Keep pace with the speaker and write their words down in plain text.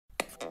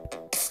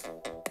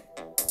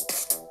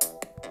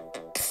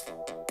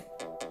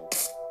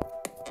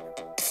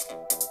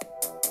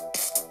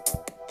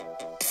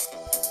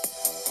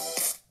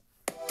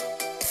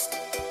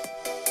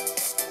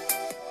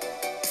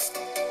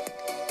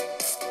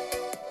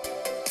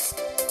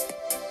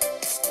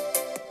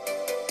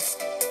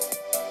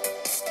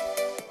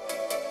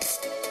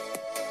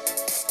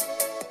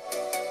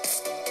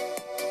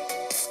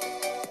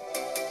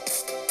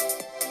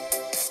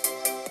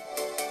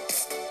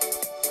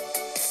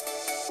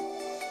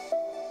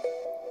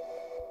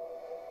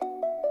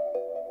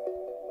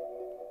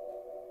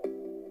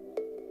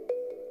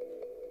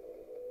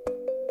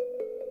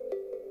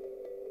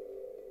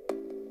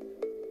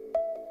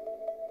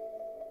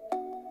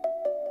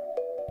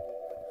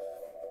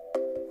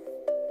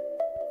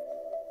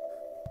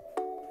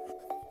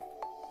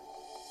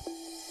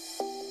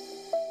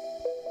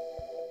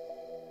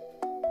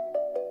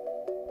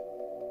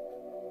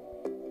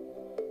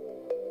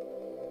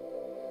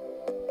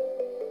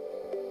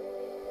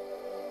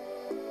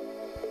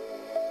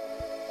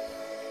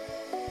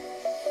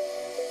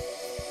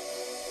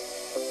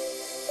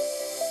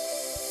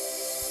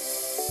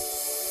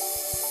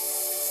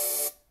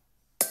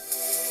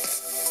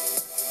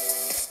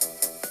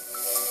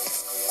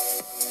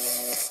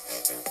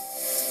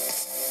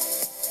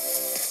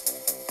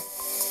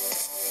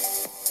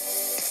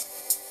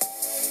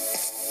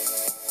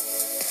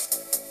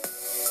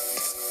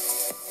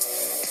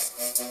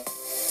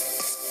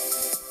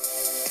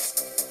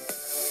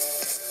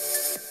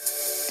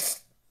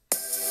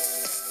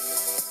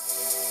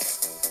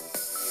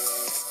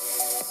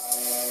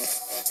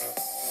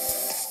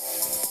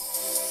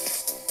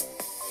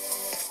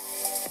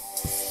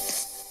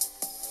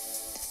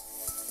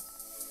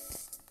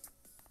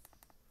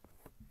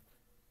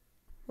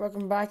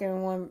Welcome back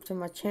everyone to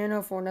my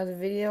channel for another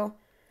video.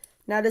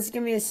 Now this is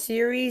going to be a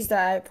series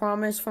that I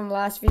promised from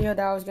last video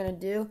that I was going to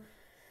do.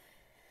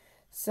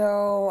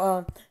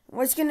 So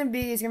what's going to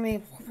be is going to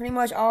be pretty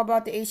much all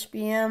about the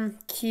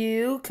HBM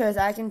Q, because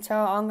I can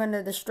tell I'm going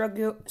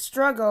to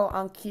struggle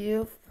on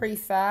Q pretty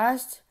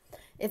fast.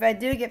 If I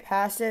do get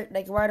past it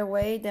like right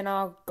away, then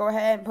I'll go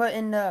ahead and put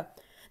in the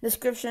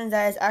descriptions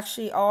that it's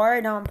actually R,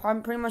 and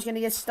I'm pretty much going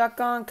to get stuck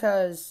on,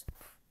 because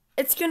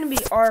it's going to be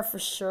R for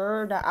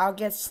sure that I'll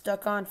get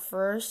stuck on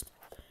first.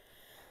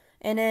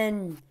 And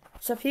then,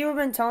 so people have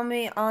been telling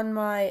me on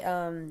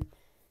my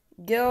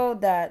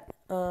guild that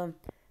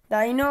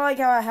you know, like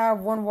how I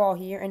have one wall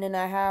here and then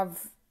I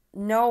have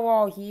no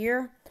wall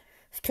here,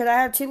 because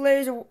I have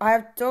I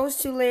have those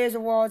 2 layers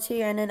of walls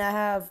here, and then I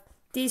have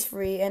these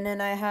 3, and then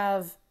I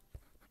have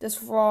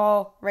this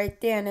wall right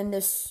there, and then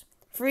this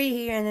 3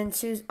 here, and then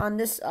 2 on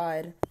this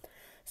side.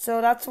 So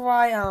that's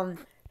why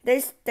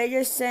they're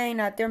just saying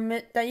that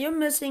you're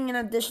missing an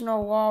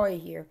additional wall right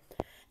here.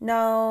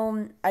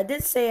 Now, I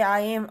did say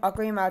I am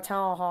upgrading my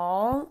town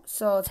hall,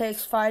 so it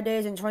takes 5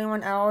 days and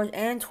 21 hours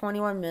and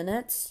 21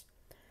 minutes.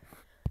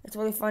 It's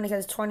really funny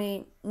because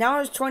now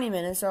it's 20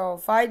 minutes, so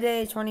 5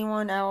 days,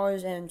 21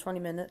 hours, and 20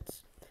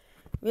 minutes.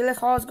 Relic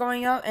hall is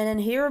going up, and then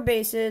hero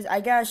bases,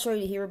 I gotta show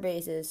you the hero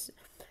bases.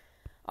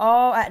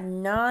 All at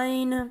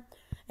 9,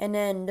 and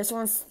then this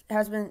one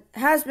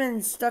has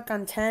been stuck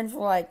on 10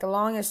 for like the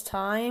longest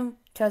time,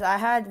 because I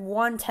had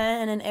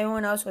 110 and then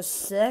everyone else was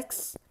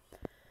 6.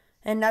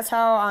 And that's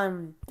how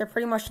they're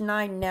pretty much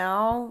 9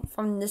 now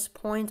from this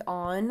point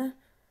on.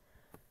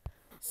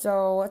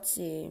 So let's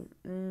see.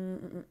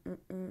 We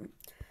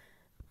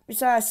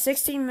still have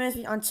 16 minutes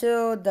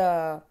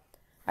until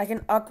I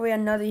can upgrade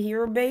another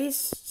hero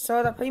base.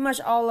 So they're pretty much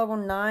all level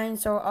 9.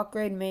 So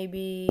upgrade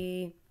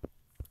maybe.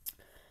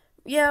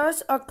 Yeah,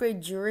 let's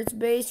upgrade Druid's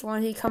base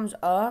when he comes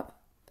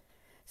up.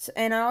 So,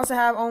 and I also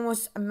have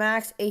almost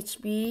max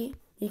HB.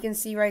 You can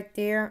see right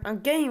there. I'm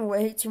getting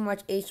way too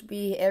much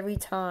HB every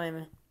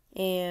time.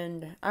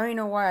 And I don't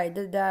know why I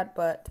did that,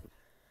 but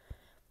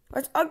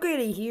let's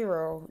upgrade a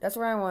hero. That's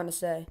what I want to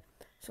say.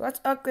 So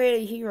let's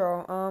upgrade a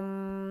hero.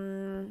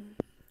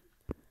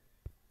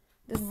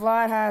 This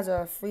Vlad has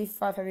a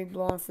 3-5 heavy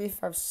blow and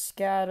 3-5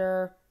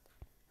 scatter.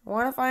 I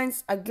want to find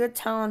a good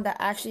talent that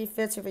actually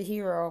fits with a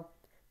hero.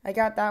 I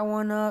got that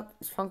one up.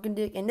 It's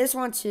Funkendick. And this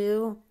one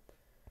too.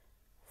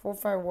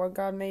 4-5 War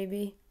God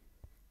maybe.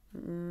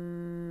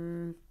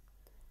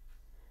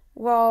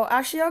 Well,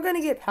 actually, I'm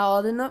gonna get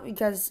Paladin up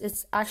because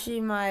it's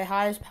actually my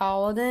highest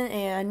Paladin,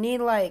 and I need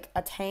like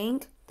a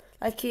tank.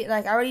 Like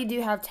I already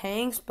do have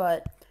tanks,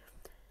 but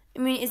I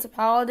mean it's a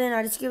Paladin.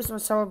 I just give some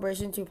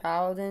celebration to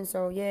Paladin,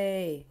 so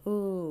yay!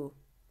 Ooh,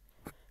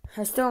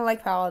 I still don't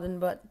like Paladin,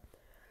 but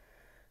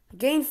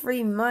gain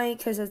free might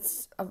because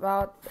it's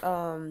about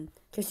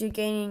because you're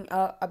gaining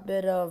a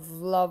bit of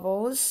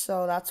levels,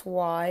 so that's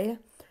why.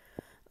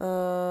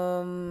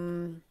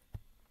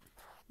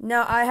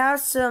 Now, I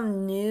have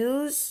some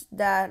news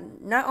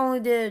that not only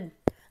did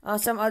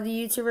some other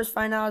YouTubers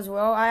find out as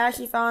well, I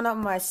actually found out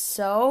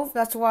myself.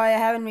 That's why I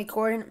haven't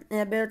recorded in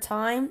a bit of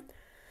time.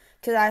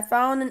 Because I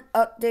found an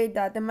update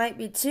that there might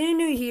be 2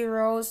 new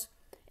heroes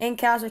in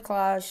Castle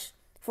Clash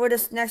for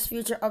this next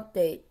future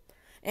update.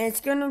 And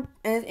it's gonna,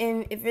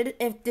 and if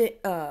the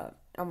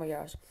oh my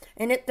gosh.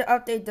 And if the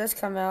update does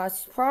come out,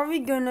 it's probably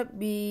gonna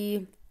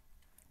be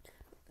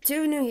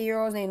 2 new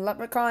heroes named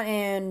Leprechaun,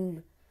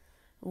 and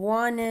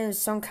one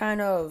is some kind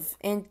of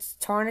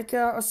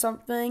Antarctica or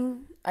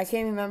something. I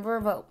can't remember,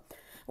 but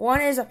one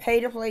is a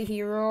pay-to-play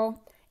hero,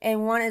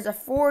 and one is a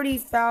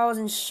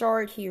 40,000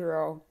 shard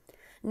hero.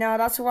 Now,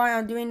 that's why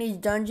I'm doing these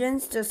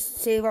dungeons, to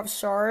save up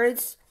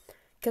shards,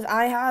 because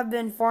I have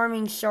been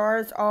farming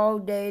shards all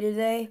day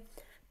today,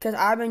 because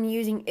I've been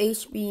using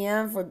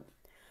HBM for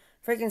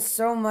freaking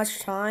so much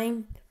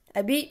time.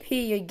 I beat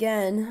P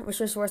again, which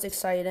was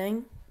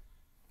exciting,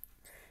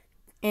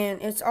 and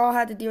it's all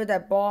had to do with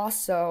that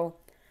boss, so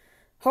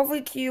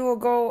hopefully Q will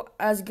go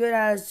as good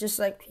as just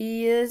like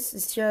P is.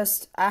 It's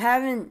just, I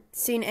haven't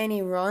seen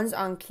any runs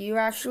on Q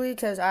actually,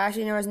 because I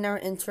actually was never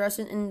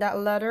interested in that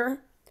letter.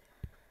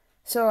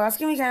 So that's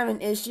going to be kind of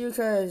an issue,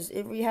 because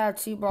if we have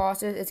 2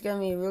 bosses, it's going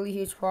to be a really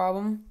huge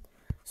problem.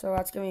 So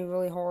that's going to be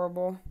really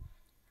horrible.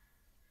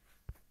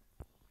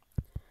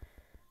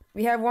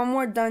 We have one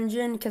more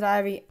dungeon, because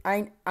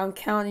I'm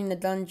counting the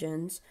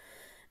dungeons.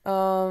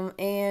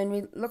 And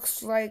it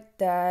looks like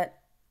that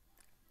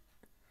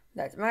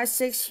my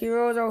 6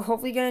 heroes are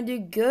hopefully going to do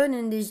good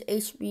in these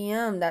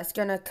HBM. That's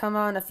going to come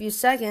out in a few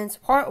seconds.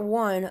 Part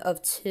 1 of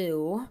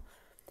 2.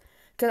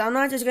 Because I'm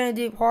not just going to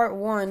do part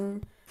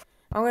 1.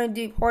 I'm going to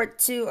do part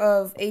 2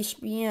 of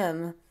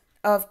HBM.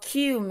 Of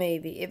Q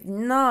maybe. If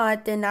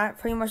not, then that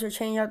pretty much will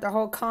change up the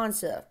whole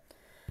concept.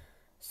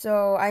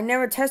 So I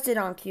never tested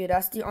on Q.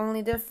 That's the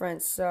only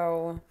difference.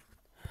 So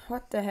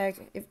what the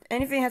heck? If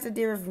anything has to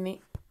do with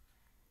me.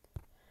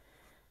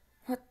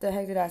 What the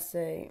heck did I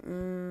say?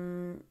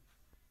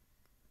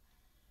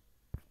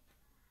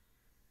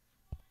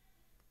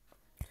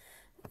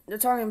 They're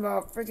talking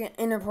about freaking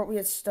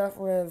inappropriate stuff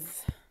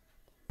with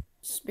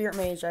Spirit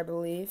Mage, I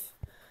believe.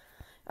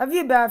 I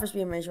feel bad for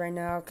Spirit Mage right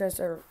now because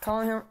they're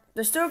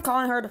still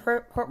calling her the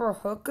purple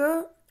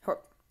hooker,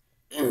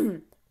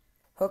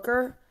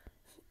 hooker,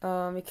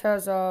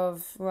 because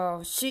of,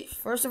 well,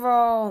 first of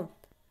all,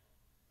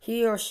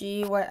 he or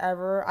she,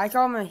 whatever. I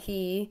call him a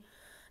he.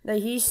 That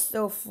he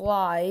still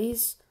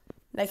flies.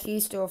 Like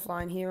he's still a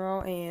flying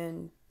hero.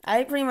 And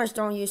I pretty much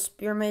don't use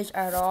Spear Mage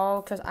at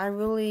all. Because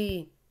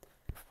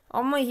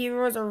all my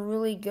heroes are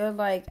really good.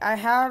 Like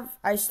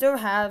I still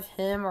have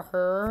him or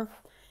her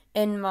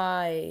in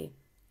my,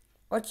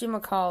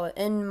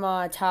 in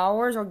my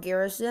towers or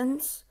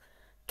garrisons.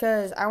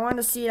 Because I want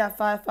to see that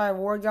 5/5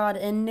 War God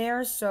in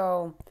there.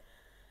 So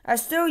I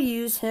still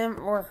use him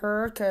or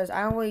her because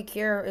I don't really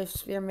care if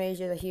Spear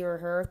Mage is a he or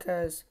her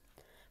because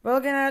by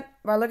looking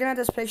at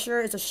this picture,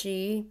 it's a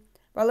she.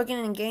 By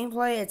looking in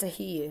gameplay, it's a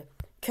he.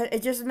 Cause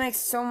it just makes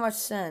so much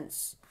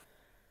sense.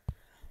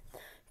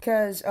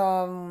 Cause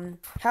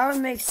how it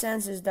makes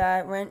sense is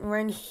that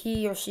when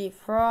he or she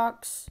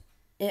procs,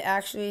 it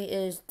actually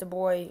is the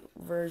boy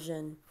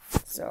version.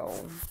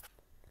 So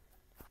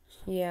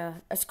yeah,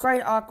 it's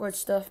quite awkward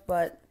stuff,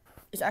 but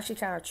it's actually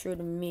kind of true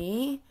to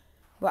me.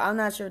 But I'm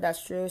not sure if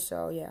that's true,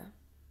 so yeah.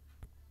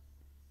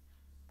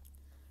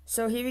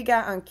 So here we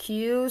got on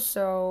Q,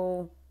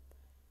 so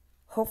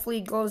hopefully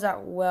it goes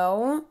out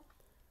well.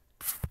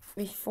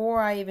 Before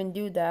I even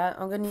do that,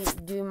 I'm going to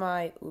do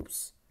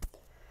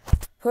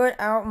put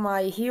out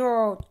my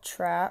hero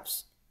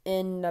traps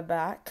in the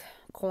back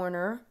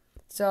corner.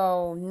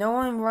 So no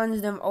one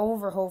runs them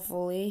over,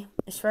 hopefully.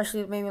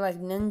 Especially maybe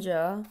like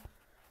Ninja.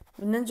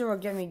 Ninja will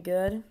get me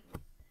good.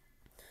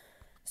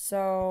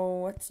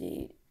 So, let's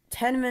see.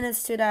 10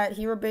 minutes to that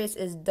hero base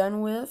is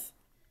done with.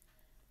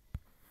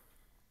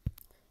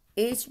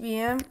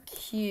 HBM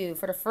Q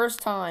for the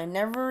first time.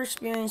 Never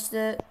experienced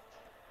it.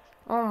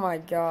 Oh my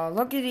god.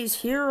 Look at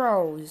these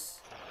heroes.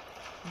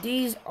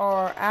 These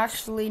are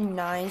actually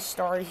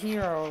 9-star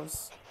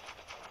heroes.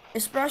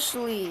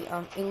 Especially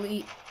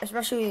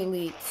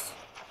elites.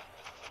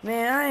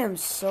 Man, I am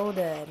so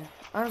dead.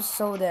 I'm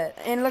so dead.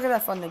 And look at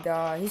that Thunder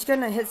God. He's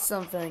gonna hit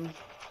something.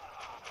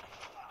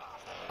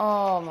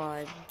 Oh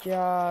my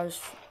gosh.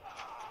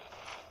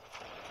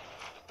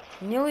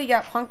 Nearly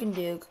got Pumpkin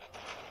Duke.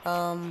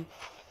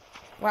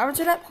 What happened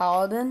to that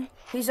Paladin?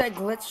 He's like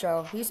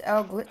Glitcho. He's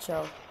El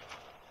Glitcho.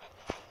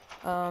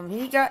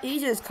 He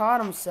just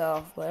caught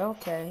himself, but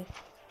okay.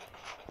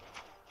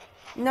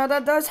 No,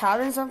 that does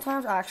happen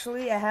sometimes,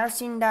 actually. I have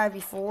seen that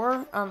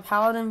before.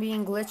 Paladin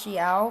being glitchy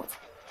out.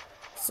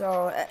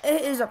 So,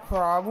 it is a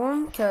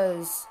problem,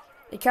 because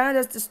it kind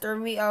of does disturb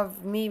me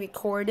of me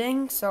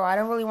recording, so I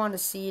don't really want to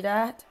see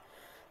that.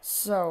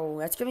 So,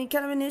 that's going to be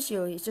kind of an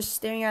issue. He's just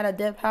staring at a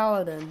dead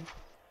Paladin.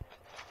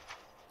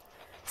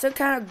 So,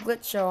 kind of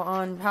glitcho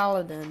on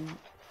Paladin.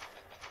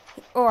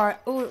 Oh,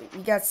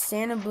 you got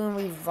Sand and Bloom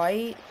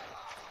Revite.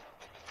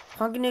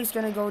 Pumpkin Duke's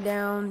going to go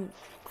down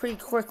pretty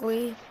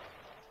quickly.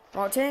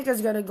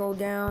 Volcanica's going to go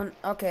down.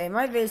 Okay,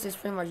 my base is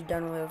pretty much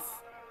done with.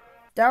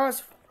 That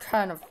was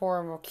kind of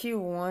horrible.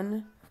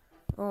 Q1.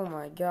 Oh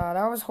my god,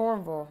 that was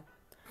horrible.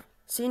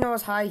 Seeing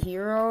those high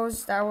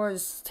heroes, that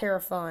was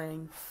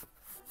terrifying.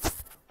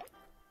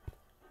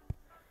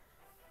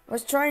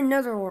 Let's try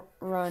another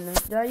run.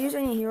 Did I use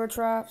any hero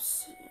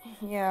traps?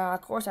 Yeah,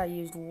 of course I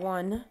used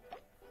one.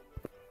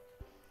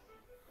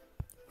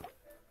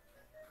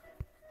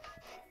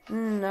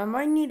 I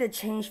might need to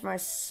change my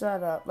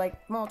setup.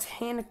 Like,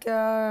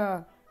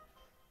 Volcanica,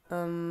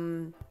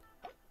 good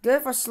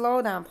for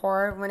slowdown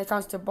part when it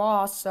comes to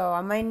boss, so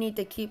I might need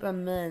to keep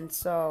him in.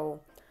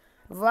 So,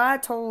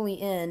 Vlad totally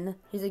in.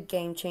 He's a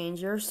game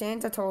changer.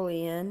 Santa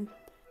totally in.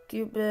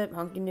 Cupid,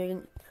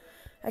 Pumpkin.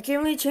 I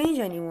can't really change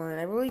anyone.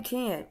 I really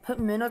can't. Put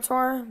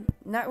Minotaur,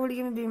 not really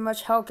going to be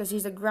much help because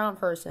he's a ground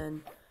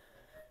person.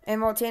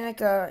 And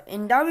Volcanica,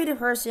 and that would be the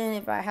person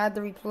if I had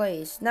to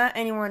replace. Not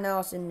anyone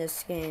else in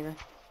this game.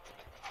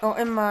 Oh,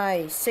 in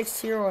my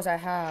 6 heroes I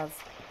have.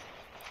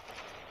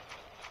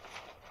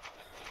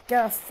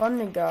 Got a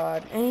Thunder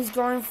God. And he's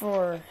going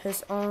for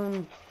his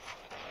own.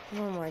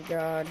 Oh my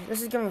god.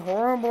 This is going to be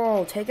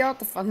horrible. Take out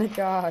the Thunder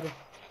God.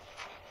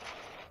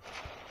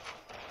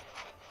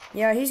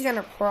 Yeah, he's going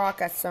to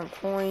proc at some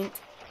point.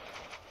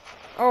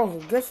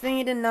 Oh, good thing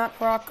he did not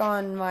proc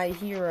on my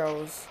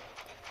heroes.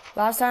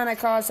 Last time I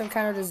caused some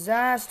kind of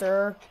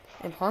disaster.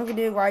 And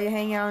Punkadoo, why are you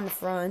hanging out in the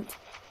front?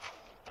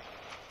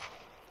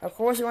 Of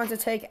course he wants to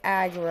take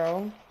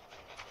aggro.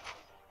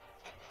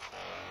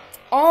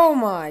 Oh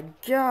my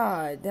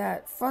god,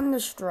 that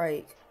Thunder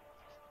Strike.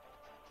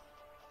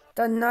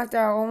 That knocked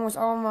out almost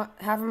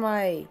half of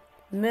my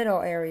middle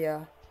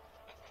area.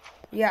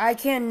 Yeah, I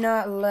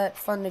cannot let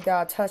Thunder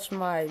God touch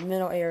my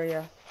middle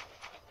area.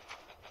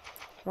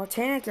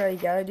 Motanica, you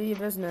gotta do your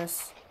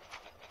business.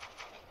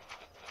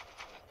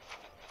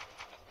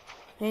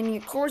 And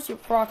of course you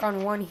proc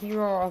on one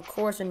hero, of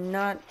course, and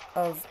not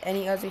of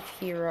any other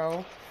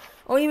hero.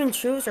 Or even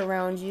troops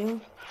around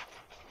you.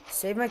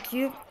 Save my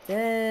cube.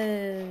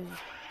 Is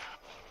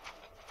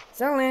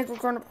that Lanco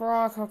gonna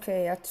proc?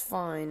 Okay, that's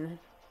fine.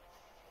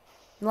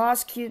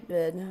 Lost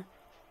Cupid.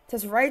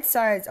 This right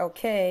side's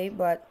okay,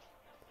 but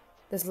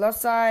this left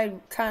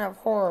side kind of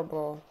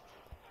horrible.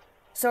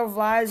 So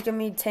Vlad's gonna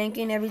be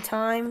tanking every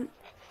time.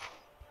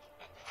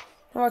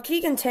 Well,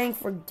 he can tank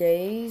for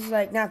days,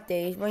 like not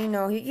days, but you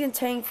know, he can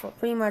tank for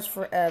pretty much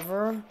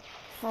forever.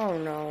 Oh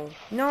no.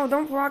 No,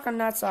 don't proc on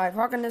that side.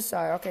 Proc on this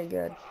side. Okay,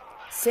 good.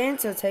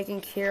 Santa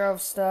taking care of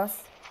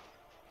stuff.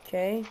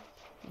 Okay.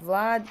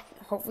 Vlad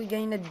hopefully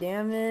getting the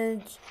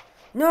damage.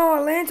 No,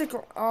 Atlantic.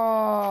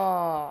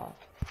 Oh,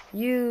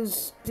 you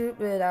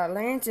stupid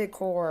Atlantic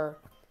core.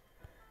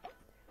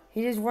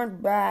 He just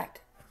went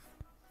back.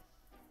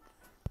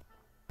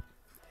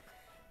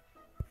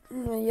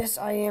 Yes,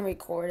 I am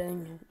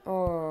recording.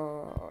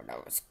 Oh,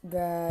 that was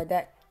bad.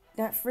 That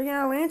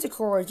freaking Atlantic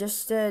core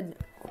just did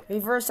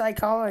reverse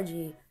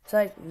psychology. It's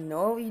like,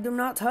 no, you do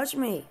not touch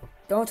me.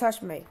 Don't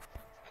touch me.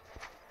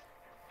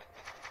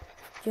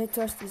 Can't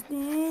touch this.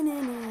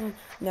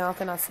 No, I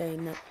cannot say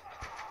no.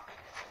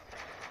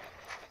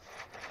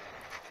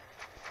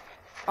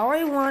 All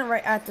I want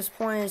right at this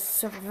point is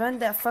to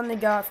prevent that Thunder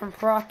God from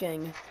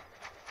proccing.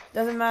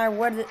 Doesn't matter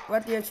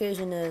what the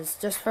occasion is.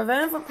 Just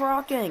prevent him from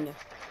proccing.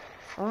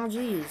 Oh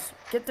jeez.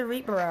 Get the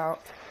Reaper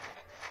out.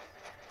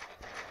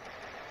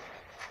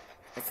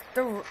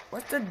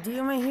 What's the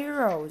deal with my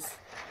heroes?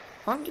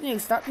 Hunky,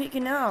 stop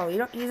peeking out. He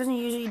doesn't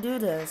usually do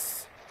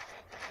this.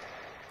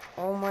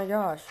 Oh my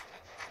gosh.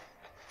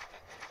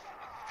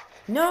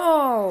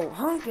 No!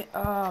 Hunky,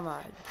 oh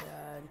my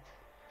god.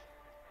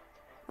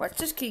 Let's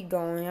just keep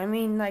going. I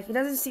mean, like, it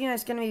doesn't seem like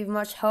it's gonna be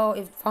much help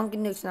if Funkin'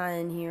 Nuke's not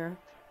in here.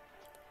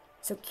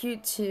 So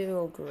Q2,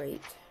 oh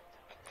great.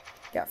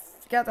 Got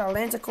the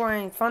Atlantic Core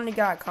and Thunder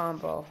God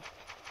combo.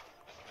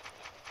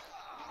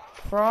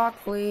 Proc,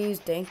 please,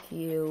 thank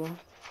you.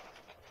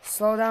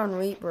 Slow down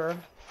Reaper.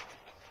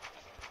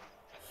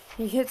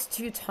 He hits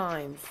 2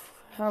 times.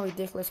 How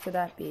ridiculous could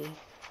that be?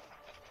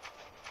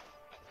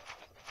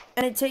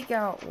 And a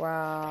takeout,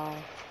 wow.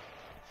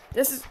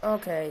 This is,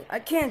 okay, I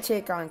can't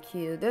take on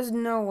Q. There's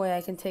no way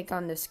I can take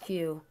on this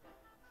Q.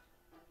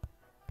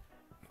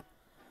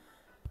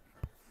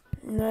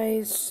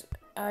 Nice.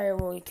 I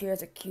don't really care,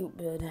 it's a cute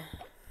bid.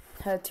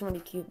 Had too many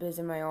cute bids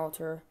in my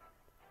altar.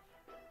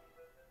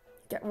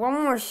 Get one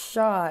more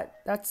shot.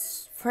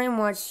 That's pretty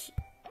much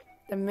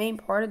the main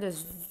part of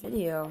this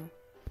video.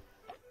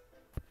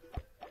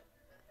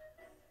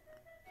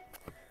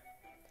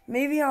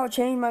 Maybe I'll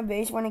change my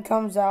base when it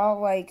comes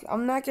out. Like,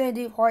 I'm not gonna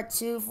do part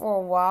 2 for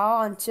a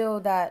while until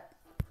that,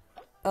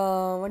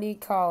 what do you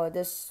call it?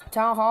 This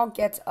town hall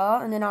gets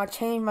up, and then I'll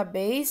change my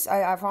base.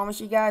 I promise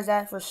you guys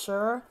that for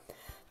sure.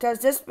 Because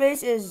this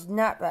base is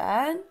not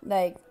bad,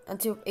 like,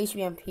 until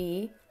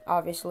HBM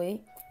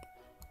obviously.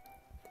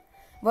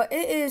 But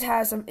it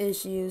has some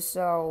issues,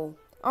 so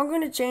I'm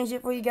going to change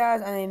it for you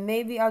guys. I mean,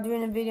 maybe I'll do it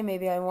in a video,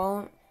 maybe I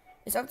won't.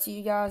 It's up to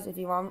you guys if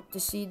you want to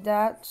see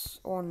that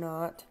or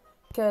not.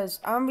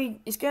 Because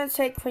it's going to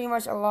take pretty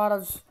much a lot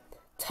of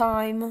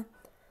time.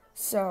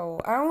 So,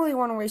 I don't really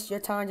want to waste your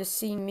time just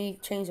seeing me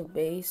change a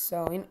base.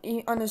 So,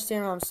 you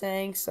understand what I'm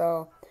saying,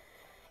 so...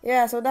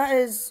 Yeah, so that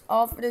is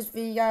all for this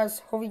video,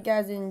 guys. Hope you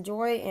guys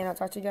enjoy, and I'll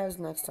talk to you guys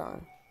next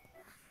time.